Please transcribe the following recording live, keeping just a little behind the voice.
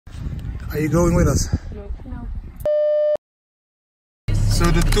Are you going with us? No.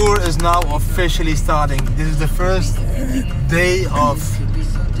 So the tour is now officially starting. This is the first day of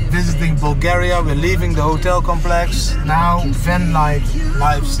visiting Bulgaria. We're leaving the hotel complex. Now van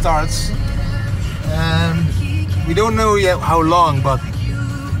life starts. We don't know yet how long, but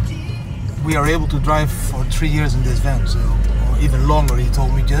we are able to drive for 3 years in this van, so, or even longer, he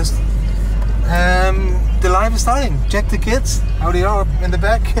told me just. The life is starting. Check the kids, how they are in the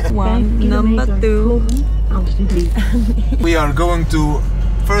back. Number 2. We are going to,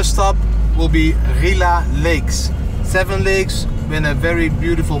 first stop will be RILA Lakes. 7 lakes, in a very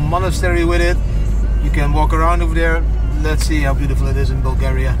beautiful monastery with it. You can walk around over there. Let's see how beautiful it is in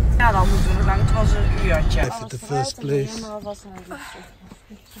Bulgaria. Ja, dan moeten we lang. Het was een uurtje. Left at the first place.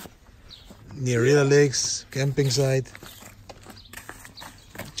 Near RILA Lakes, camping site.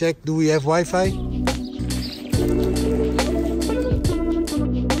 Check, do we have Wi-Fi?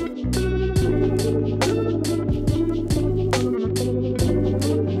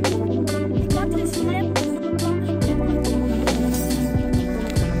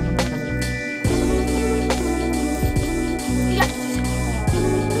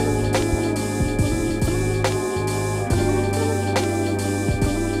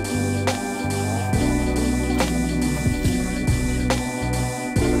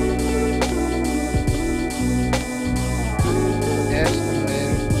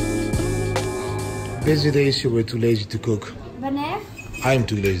 Busy days, you were too lazy to cook. I'm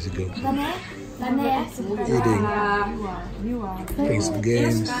too lazy to cook. Eating, playing some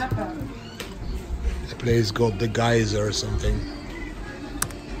games. A place called The Geyser or something.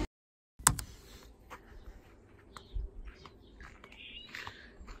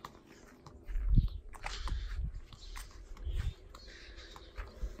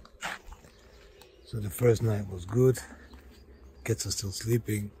 So the first night was good. Kids are still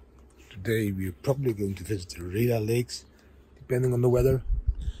sleeping. Today we're probably going to visit the RILA Lakes, depending on the weather.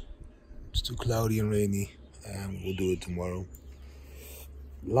 It's too cloudy and rainy, and we'll do it tomorrow.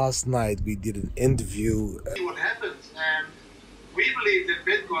 Last night we did an interview. See what happens, and we believe that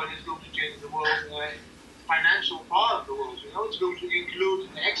Bitcoin is going to change the world, financial part of the world. You know, it's going to include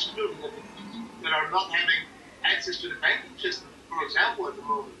and exclude that are not having access to the banking system, for example, at the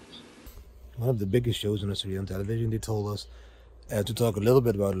moment. One of the biggest shows on Australian television, they told us to talk a little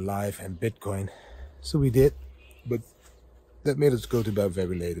bit about life and Bitcoin. So we did, but that made us go to bed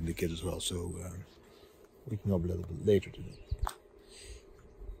very late and the kids as well, so we can go a little bit later today.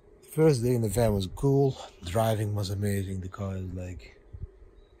 The first day in the van was cool. Driving was amazing. The car is like,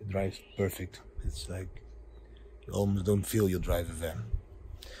 it drives perfect. It's like you almost don't feel you drive a van.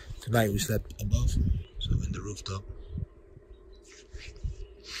 Tonight we slept above, so in the rooftop,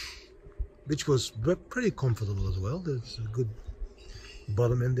 which was pretty comfortable as well. There's a good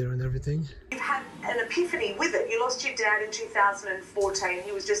bottom in there and everything. You've had an epiphany with it. You lost your dad in 2014.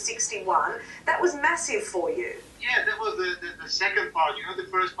 He was just 61. That was massive for you. Yeah, that was the second part. You know, the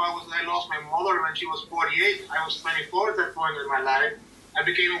first part was I lost my mother when she was 48. I was 24 at that point in my life. I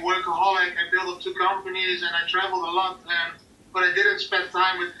became a workaholic. I built up 2 companies and I traveled a lot. But I didn't spend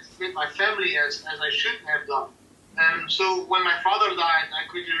time with my family as I should have done. So when my father died, I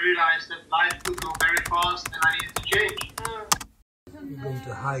quickly realized that life could go very fast and I needed to change. We're going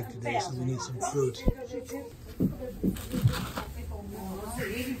to hike today, so we need some fruit.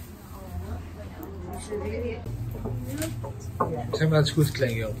 Zeg maar dat het goed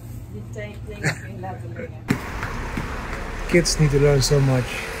klinkt, joh. Kids need to learn so much.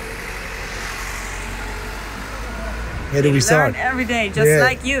 Where do we start? Learn every day, just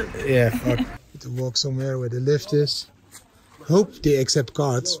like you. Yeah, fuck. To walk somewhere where the lift is. Hope they accept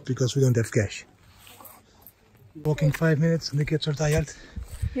cards because we don't have cash. Walking 5 minutes and the kids are tired.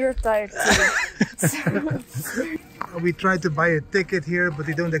 You're tired too. We tried to buy a ticket here, but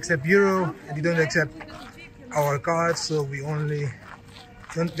they don't accept euro and they don't accept our cards, so we only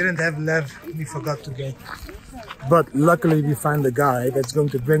didn't have left. We forgot to get. But luckily we find a guy that's going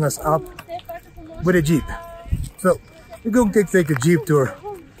to bring us up with a jeep. So we're going to take a jeep tour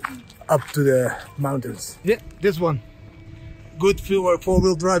up to the mountains. Yeah, this one. Good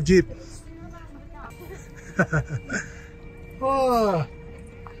 4-wheel drive jeep. Oh,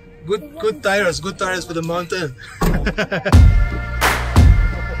 good tires for the mountain.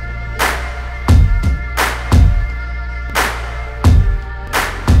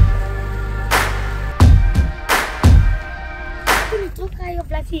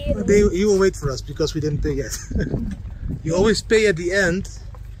 He will wait for us because we didn't pay yet. You always pay at the end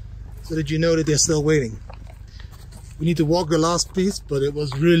so that you know that they're still waiting. We need to walk the last piece, but it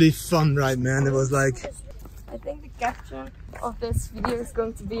was really fun ride, man. It was like I think the caption of this video is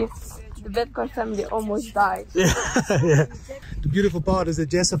going to be the Bitcoin family almost died. Yeah, yeah. The beautiful part is that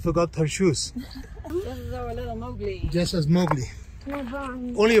Jessa forgot her shoes. This is our little Mowgli. Jessa's Mowgli. No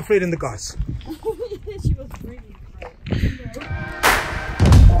fun. Only afraid in the cars. She was really afraid.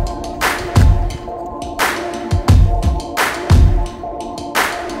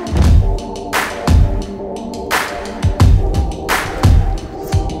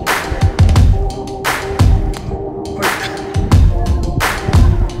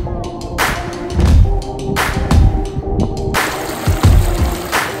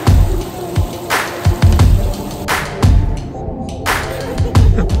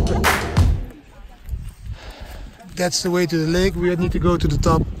 That's the way to the lake. We need to go to the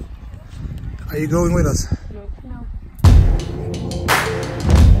top. Are you going with us? No.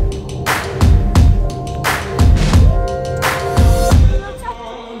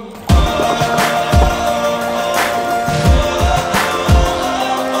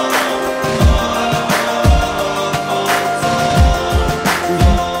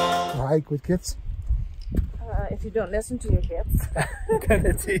 Hike with kids? If you don't listen to your kids, Then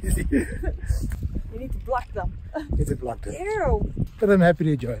it's easy. You need to block them. Need to block them. Ew. But I'm happy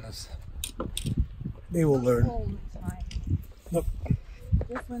they join us. They will learn. Home time. Nope.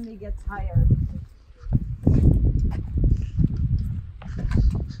 Just when they get tired.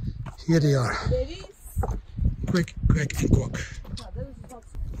 Here they are. Ladies. Quick, and quick.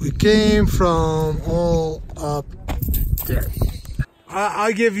 We came from all up there.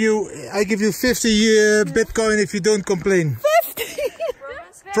 I give you 50 Bitcoin if you don't complain. 50.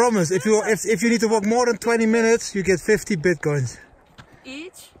 Promise. If you need to walk more than 20 minutes, you get 50 Bitcoins.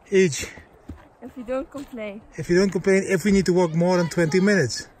 each Each. if you don't complain. If you don't complain, if we need to walk more than 20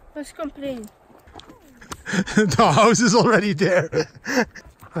 minutes. Let's complain. The house is already there.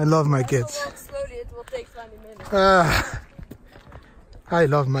 I love my kids. Walk slowly, it will take 20 minutes. I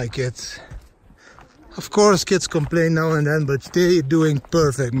love my kids. Of course kids complain now and then, but they're doing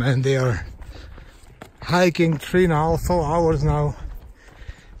perfect, man. They are hiking 3.5, 4 hours now.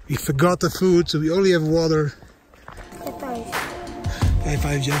 We forgot the food, so we only have water. High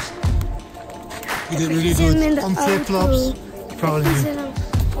five, Jess. We did really good. On flip-flops. Proud of you.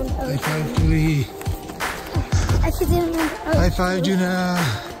 High five, Julie. High five, Juna.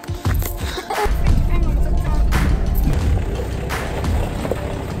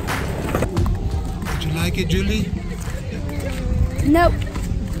 Did you like it, Julie? No.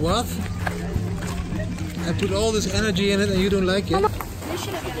 What? I put all this energy in it and you don't like it?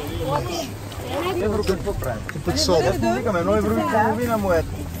 You put salt. You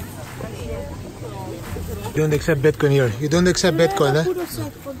don't accept Bitcoin here. You don't accept Bitcoin, eh?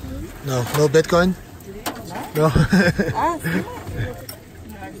 No, no Bitcoin? No.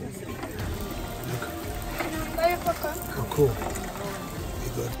 Oh, cool.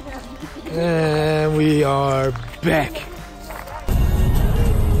 Good. And we are back.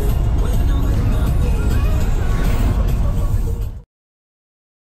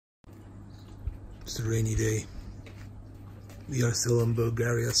 It's a rainy day. We are still in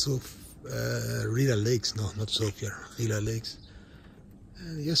Bulgaria, RILA Lakes. No, not Sofia, RILA Lakes.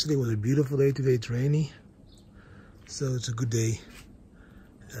 And yesterday was a beautiful day, today it's rainy. So it's a good day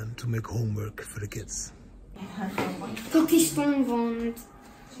to make homework for the kids. Wat is van want?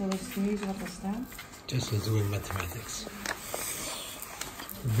 Zullen we eens lezen wat er staat? Just as doing mathematics.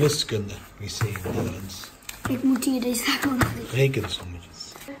 Wiskunde, we say in the Netherlands. Ik moet hier deze taal nog doen.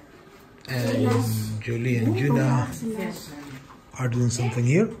 Rekensommetjes. And Jolie and Juna are doing something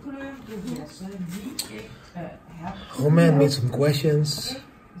here. Roman made some questions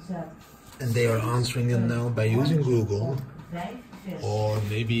and they are answering them now by using Google or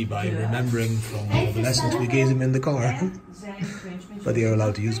maybe by remembering from all the lessons we gave them in the car. But they are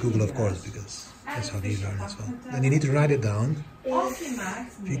allowed to use Google, of course, because that's how they learn as well. And you need to write it down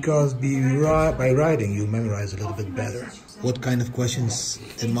because by writing you memorize a little bit better. What kind of questions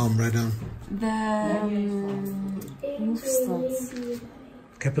did Mom write down? The hoofdstad.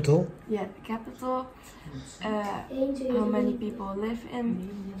 Capital? Yeah, the capital. How many people live in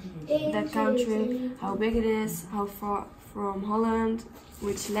that country, how big it is, how far from Holland,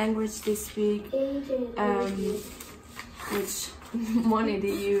 which language they speak, which money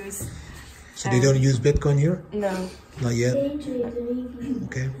they use. So they don't use Bitcoin here? No. Not yet?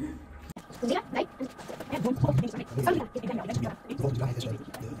 Okay.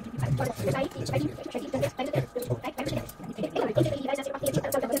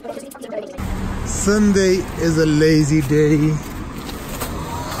 Sunday is a lazy day.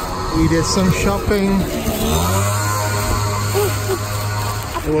 We did some shopping.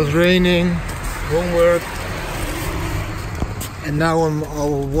 It was raining. Homework. And now on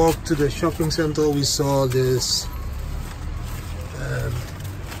our walk to the shopping center, we saw this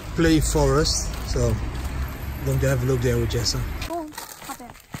play forest. So I'm going to have a look there with Jessa.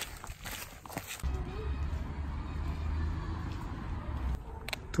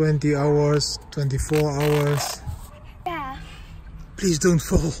 20 hours, 24 hours. Yeah. Please don't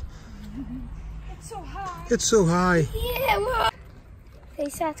fall. It's so high. It's so high. Yeah, deze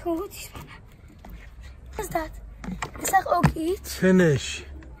staat gewoon goed te spannen. Wat is dat? Is daar ook iets? Finish.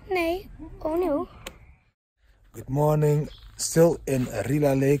 Nee. Oh no. Good morning. Still in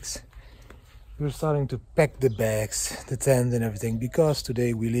RILA Lakes. We're starting to pack the bags, the tent and everything, because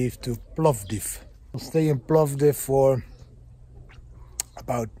today we leave to Plovdiv. We'll stay in Plovdiv for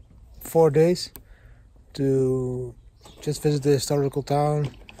about 4 days to just visit the historical town,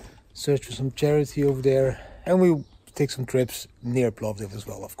 search for some charity over there, and we'll take some trips near Plovdiv as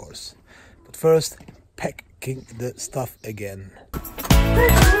well, of course. But first, packing the stuff again.